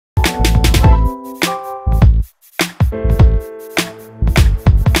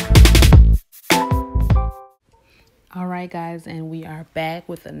right, guys, and we are back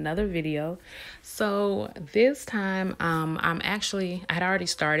with another video. So this time I had already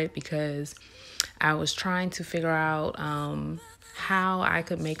started because I was trying to figure out how I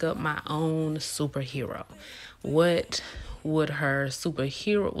could make up my own superhero. What would her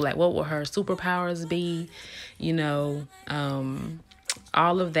superhero, like what would her superpowers be,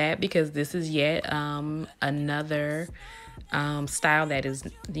 all of that, because this is yet another style that is,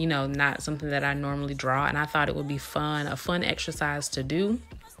 not something that I normally draw, and I thought it would be a fun exercise to do.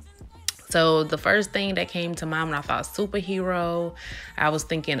 So the first thing that came to mind when I thought superhero, I was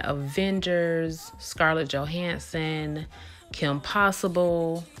thinking Avengers, Scarlett Johansson, Kim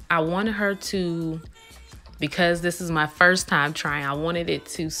Possible. I wanted her to, because this is my first time trying, I wanted it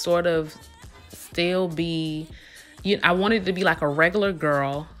to sort of still be, I wanted it to be like a regular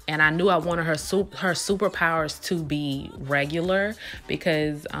girl, and I knew I wanted her superpowers to be regular,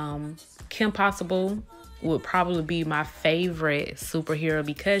 because Kim Possible would probably be my favorite superhero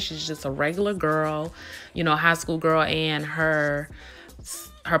because she's just a regular girl, high school girl, and her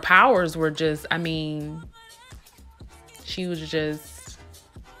powers were just, she was just,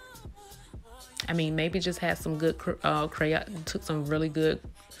 maybe just had some good took some really good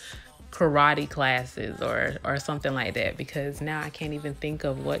karate classes or something like that, because now I can't even think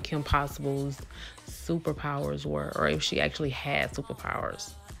of what Kim Possible's superpowers were, or if she actually had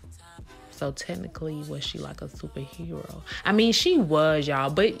superpowers. So technically, was she like a superhero? She was,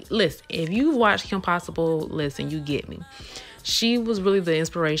 y'all, but listen, if you watch Kim Possible, listen, you get me. She was really the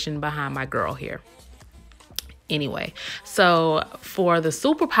inspiration behind my girl here. Anyway, so for the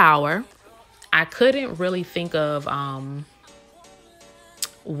superpower, I couldn't really think of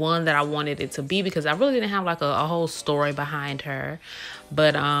one that I wanted it to be, because I really didn't have like a whole story behind her.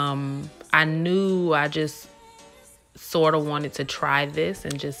 But I knew I just sort of wanted to try this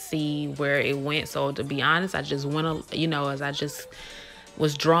and just see where it went. So to be honest, I just went, as I just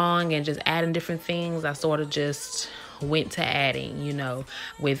was drawing and just adding different things, I sort of just went to adding,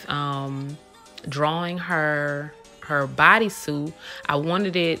 with drawing her bodysuit. I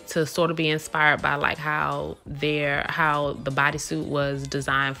wanted it to sort of be inspired by like how the bodysuit was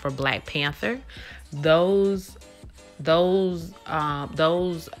designed for Black Panther. Those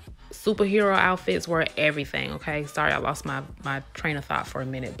superhero outfits were everything. Okay, sorry, I lost my train of thought for a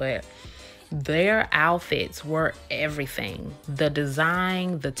minute, but their outfits were everything. The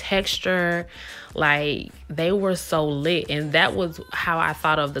design, the texture, like they were so lit. And that was how I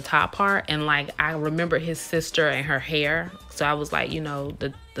thought of the top part. And like I remember his sister and her hair, so I was like,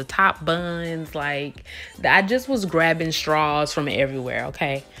 the top buns, like I just was grabbing straws from everywhere.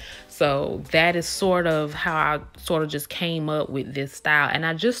 Okay, so that is sort of how I sort of just came up with this style. And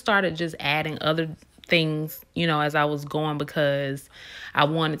I just started just adding other things, as I was going, because I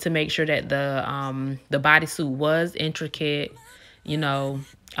wanted to make sure that the bodysuit was intricate.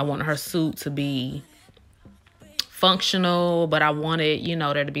 I wanted her suit to be functional, but I wanted,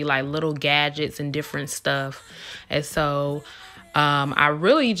 there to be like little gadgets and different stuff. And so I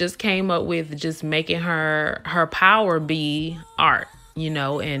really just came up with just making her power be art,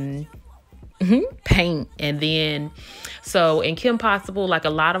 and paint. And then so in Kim Possible, like a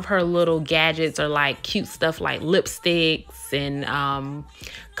lot of her little gadgets are like cute stuff like lipsticks and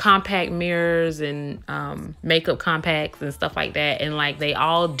compact mirrors and makeup compacts and stuff like that. And like they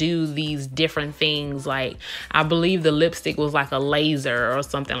all do these different things. Like I believe the lipstick was like a laser or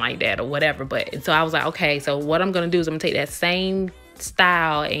something like that or whatever. But so I was like, okay, so what I'm gonna do is I'm gonna take that same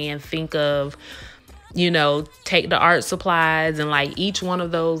style and think of, take the art supplies, and like each one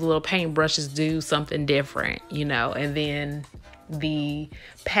of those little paint brushes do something different, and then the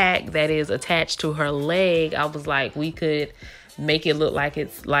pack that is attached to her leg, I was like, we could make it look like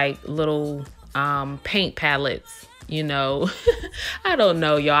it's like little paint palettes, I don't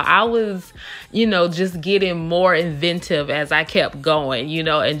know, y'all. I was, just getting more inventive as I kept going,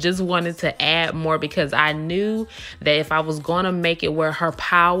 and just wanted to add more, because I knew that if I was going to make it where her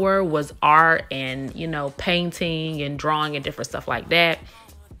power was art and, painting and drawing and different stuff like that,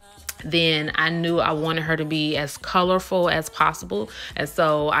 then I knew I wanted her to be as colorful as possible. And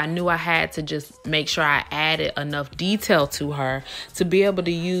so I knew I had to just make sure I added enough detail to her to be able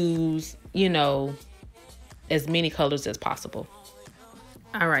to use, as many colors as possible.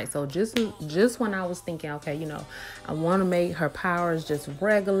 All right, so just when I was thinking, okay, I want to make her powers just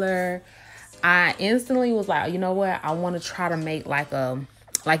regular, I instantly was like, you know what, I want to try to make like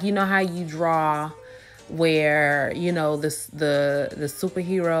how you draw where, the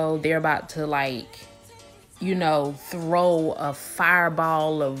superhero, they're about to like, throw a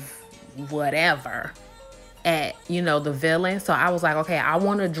fireball of whatever at, the villain. So I was like, okay, I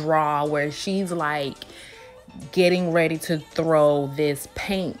want to draw where she's like getting ready to throw this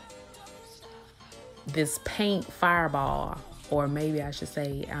paint fireball, or maybe I should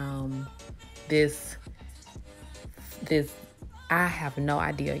say this I have no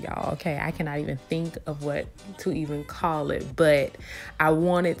idea, y'all. Okay, I cannot even think of what to even call it, but I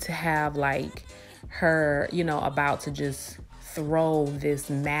wanted to have like her, you know, about to just throw this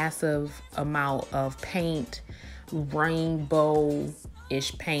massive amount of paint,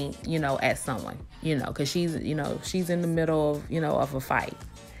 rainbow-ish paint, you know, at someone, you know, because she's in the middle of, you know, of a fight.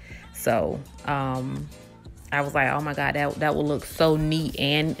 So I was like, oh my God, that will look so neat.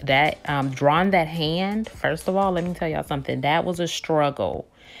 And that drawing that hand, first of all, let me tell y'all something. That was a struggle.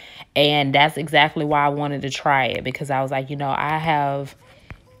 And that's exactly why I wanted to try it, because I was like, you know, I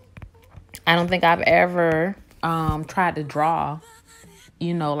don't think I've ever tried to draw,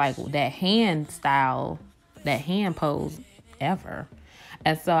 you know, like that hand style, that hand pose ever.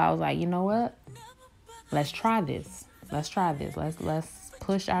 And so I was like, you know what? Let's try this. Let's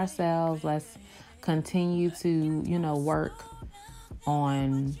push ourselves. Let's continue to, you know, work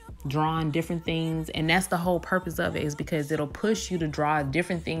on drawing different things. And that's the whole purpose of it, is because it'll push you to draw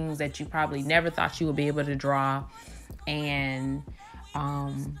different things that you probably never thought you would be able to draw. And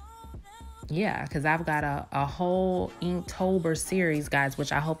yeah, because I've got a whole Inktober series, guys,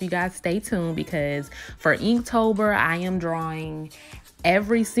 which I hope you guys stay tuned, because for Inktober I am drawing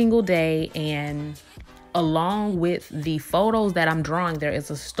every single day, and along with the photos that I'm drawing, there is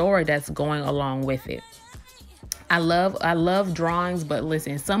a story that's going along with it. I love drawings, but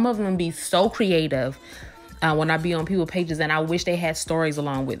listen, some of them be so creative when I be on people's pages, and I wish they had stories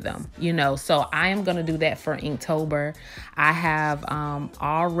along with them, you know. So I am gonna do that for Inktober. I have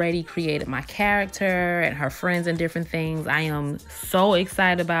already created my character and her friends and different things. I am so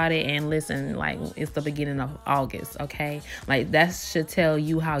excited about it. And listen, like, it's the beginning of August, okay? Like, that should tell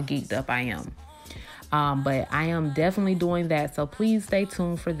you how geeked up I am. But I am definitely doing that, so please stay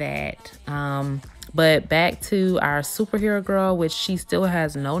tuned for that. But back to our superhero girl, which she still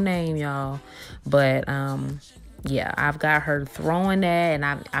has no name, y'all. But yeah, I've got her throwing that, and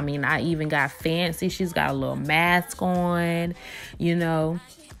I mean, I even got fancy. She's got a little mask on, you know.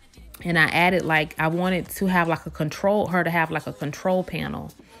 And I added, like, I wanted to have like a control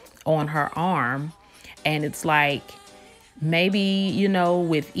panel on her arm, and it's like, maybe, you know,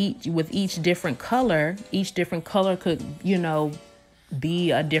 with each different color could, you know,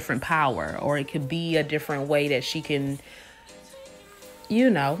 be a different power, or it could be a different way that she can, you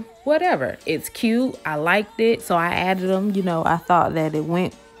know, whatever. It's cute. I liked it, so I added them. You know, I thought that it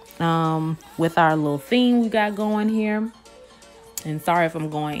went with our little theme we got going here. And sorry if I'm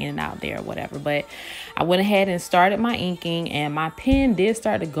going in and out there or whatever, but I went ahead and started my inking, and my pen did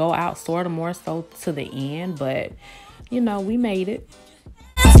start to go out sort of more so to the end, but you know, we made it.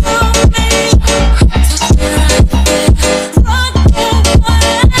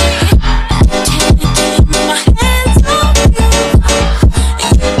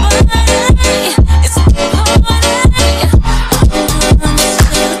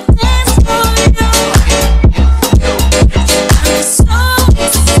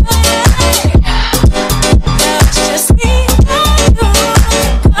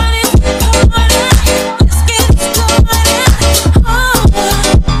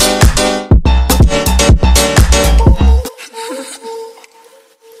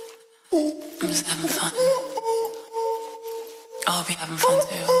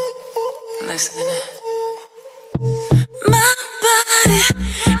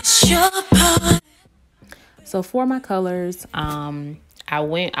 So for my colors, I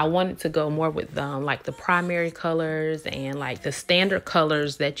wanted to go more with like the primary colors and like the standard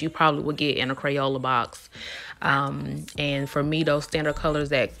colors that you probably would get in a Crayola box. And for me, those standard colors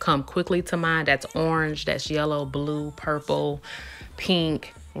that come quickly to mind, that's orange, that's yellow, blue, purple,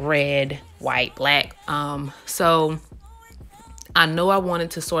 pink, red, white, black. So I know I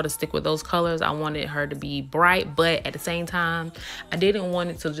wanted to sort of stick with those colors. I wanted her to be bright, but at the same time, I didn't want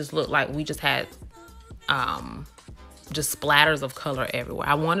it to just look like we just had just splatters of color everywhere.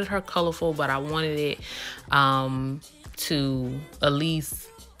 I wanted her colorful, but I wanted it to at least,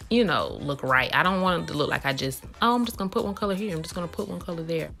 you know, look right. I don't want it to look like I'm just gonna put one color here, I'm just gonna put one color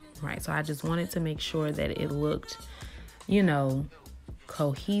there, right? So I just wanted to make sure that it looked, you know,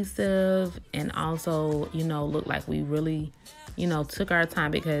 cohesive, and also, you know, looked like we really, you know, took our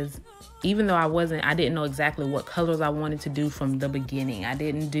time, because even though I didn't know exactly what colors I wanted to do from the beginning. I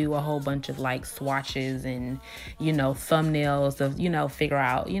didn't do a whole bunch of like swatches and, you know, thumbnails of, you know, figure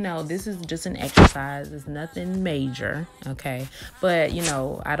out, you know, this is just an exercise. It's nothing major. Okay. But, you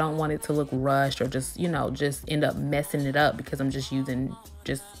know, I don't want it to look rushed or just, you know, just end up messing it up because I'm just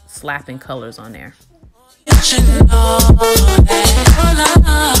slapping colors on there. You should know that your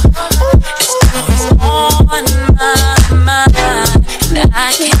love is always on my mind, and I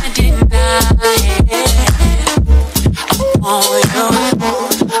can't deny it. I'm on you, I'm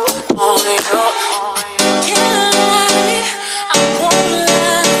on you. Can't lie, I won't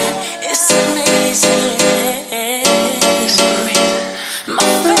lie. It's amazing. My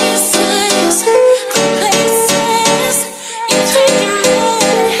faces, the places you take me.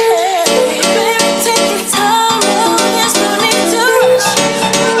 Baby, take your time, there's no need to rush.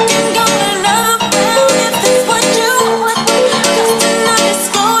 We can go another round if that's what you want. 'Cause tonight it's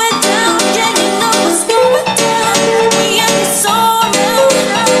going down, yeah, you know it's going down. We in the zone now,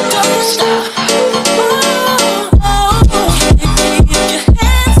 don't stop. Keep your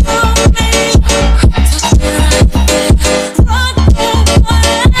hands on me, touch me right there, rock your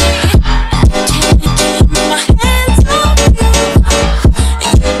body. Can't keep my hands off you,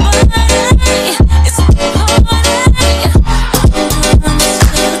 and your body, it's a party. I'm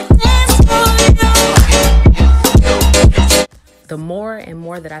gonna dance for you. The more and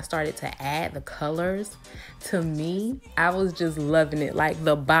more that I started to add the colors, to me, I was just loving it. Like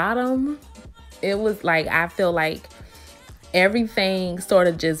the bottom, it was like, I feel like everything sort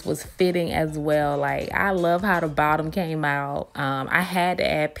of just was fitting as well. Like, I love how the bottom came out. I had to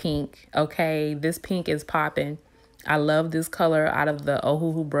add pink. Okay, this pink is popping. I love this color out of the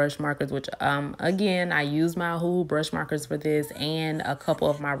Ohuhu brush markers, which again, I use my Ohuhu brush markers for this and a couple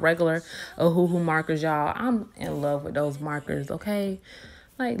of my regular Ohuhu markers, y'all. I'm in love with those markers, okay?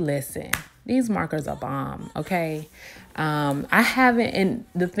 Like, listen, these markers are bomb, okay? I haven't, and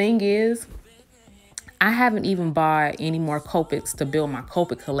the thing is, I haven't even bought any more Copics to build my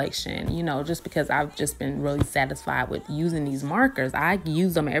Copic collection, you know, just because I've just been really satisfied with using these markers. I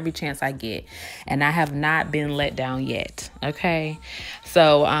use them every chance I get, and I have not been let down yet, okay?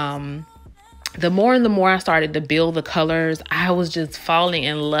 So, the more and the more I started to build the colors, I was just falling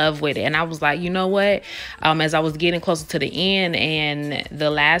in love with it. And I was like, you know what? As I was getting closer to the end, and the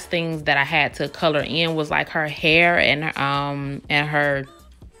last things that I had to color in was like her hair and her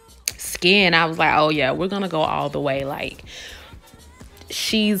skin, I was like, oh yeah, we're gonna go all the way. Like,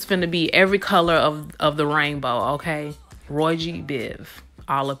 she's finna be every color of the rainbow, okay? Roy G. Biv,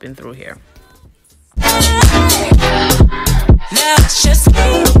 all up and through here. Now it's just me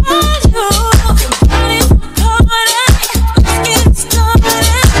and you. Body for party. Let's get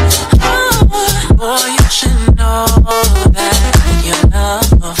started. Oh, boy, you should know that your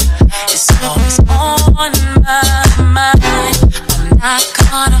love is always on my mind. I'm not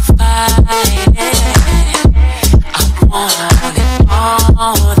gonna fight it. I want it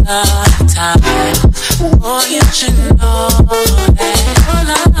all the time. Boy, you should know that your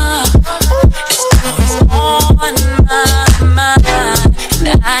love is always on my mind,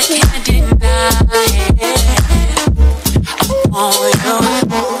 and I can't deny it. I'm on you,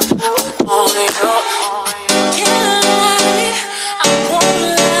 I'm on you. Can't lie, I won't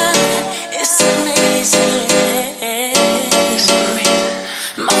lie. It's amazing.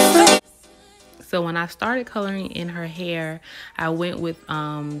 My face. So when I started coloring in her hair, I went with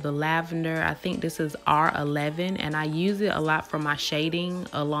the lavender. I think this is R11, and I use it a lot for my shading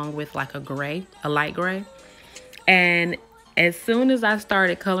along with like a light gray. And as soon as I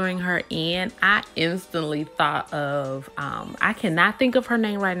started coloring her in, I instantly thought of, I cannot think of her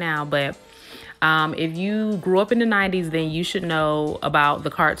name right now, but if you grew up in the 90s, then you should know about the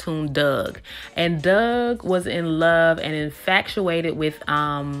cartoon Doug. And Doug was in love and infatuated with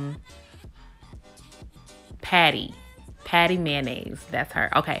Patty Mayonnaise. That's her.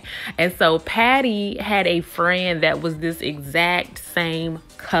 Okay. And so Patty had a friend that was this exact same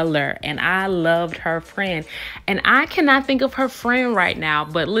color, and I loved her friend. And I cannot think of her friend right now,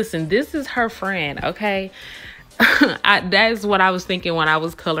 but listen, this is her friend, okay? That is what I was thinking when I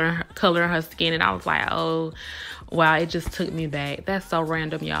was coloring her skin, and I was like, oh, wow, it just took me back. That's so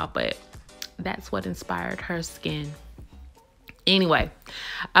random, y'all, but that's what inspired her skin. Anyway,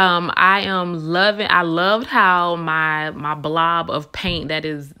 I loved how my blob of paint that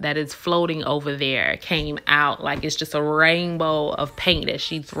is floating over there came out. Like, it's just a rainbow of paint that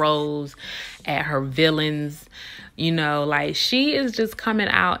she throws at her villains. You know, like, she is just coming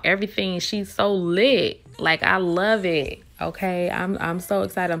out everything. She's so lit. Like, I love it. Okay, I'm so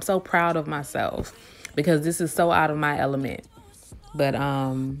excited. I'm so proud of myself because this is so out of my element. But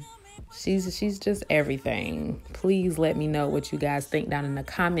she's just everything. Please let me know what you guys think down in the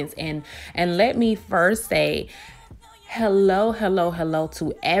comments, and let me first say, Hello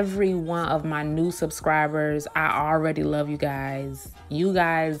to every one of my new subscribers. I already love you guys. You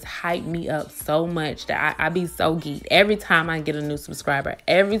guys hype me up so much that I be so geeked. Every time I get a new subscriber,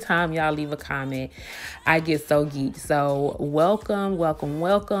 every time y'all leave a comment, I get so geeked. So welcome.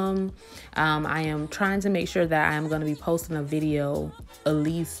 I am trying to make sure that I am going to be posting a video at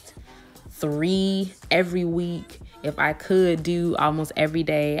least 3 every week. If I could do almost every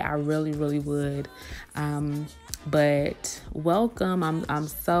day, I really would. But welcome.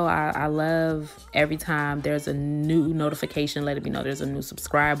 I love every time there's a new notification letting me know there's a new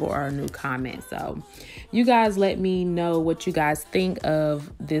subscriber or a new comment. So you guys let me know what you guys think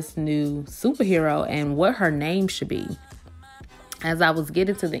of this new superhero and what her name should be. As I was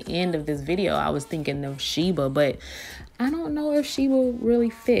getting to the end of this video, I was thinking of Sheba, but I don't know if Sheba really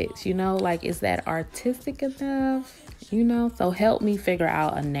fits, like, is that artistic enough, So help me figure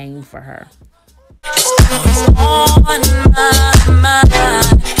out a name for her. It's on my mind,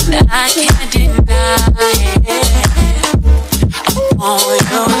 I can't deny it.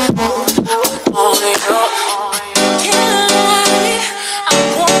 Can't lie, I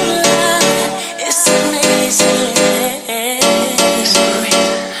won't lie, it's amazing.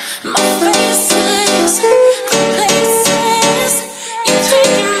 My faces, the places you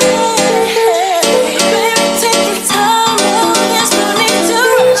take me, baby, take your time, there's no need to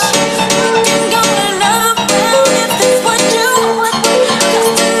rush. We can go another round if that's what you want. 'Cause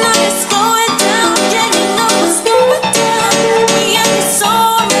tonight it's going down, yeah, you know it's going down. We have it so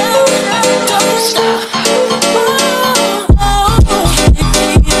now, don't stop.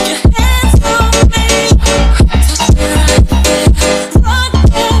 Keep your hands on me, touch me right there, rock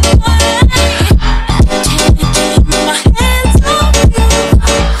that body. Can't keep my hands off you.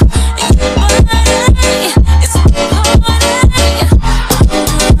 Your body, it's a party.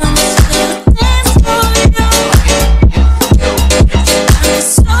 I'm doing this little dance for you. I'm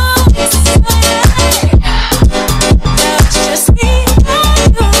so excited. Now it's just me and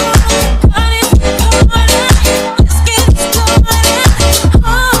you. Body's a party. Let's get started.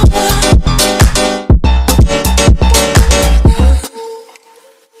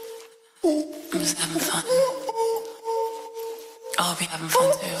 I'm just having fun. I hope you're having fun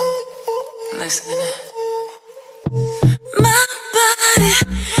too. Listen. My body,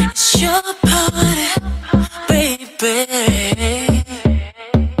 it's your party, baby.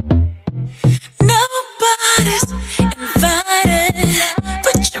 Nobody's invited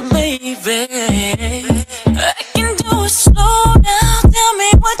but your baby. I can do it slow now. Tell me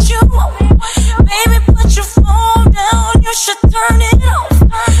what you want. Baby, put your phone down. You should turn it off.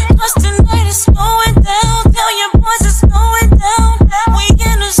 'Cause tonight is going down. Tell your boys it's going down. We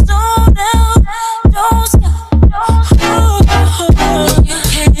in the zone now. Don't stop. You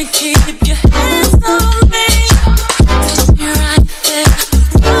can't keep your hands on me. Touch me right there.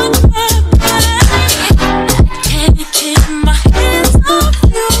 Rock my body. Can't keep my hands off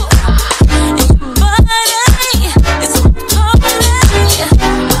you. Your body is a party.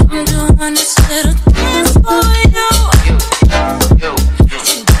 I'm doing this little dance for you.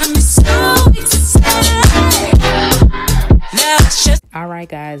 You got me so excited. Now it's just All right,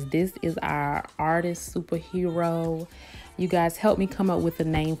 guys, this is our artist superhero. You guys help me come up with a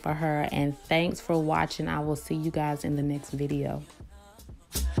name for her, and thanks for watching. I will see you guys in the next video.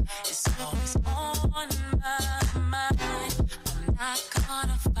 it's always on my mind. I'm not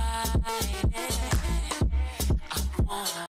gonna fight.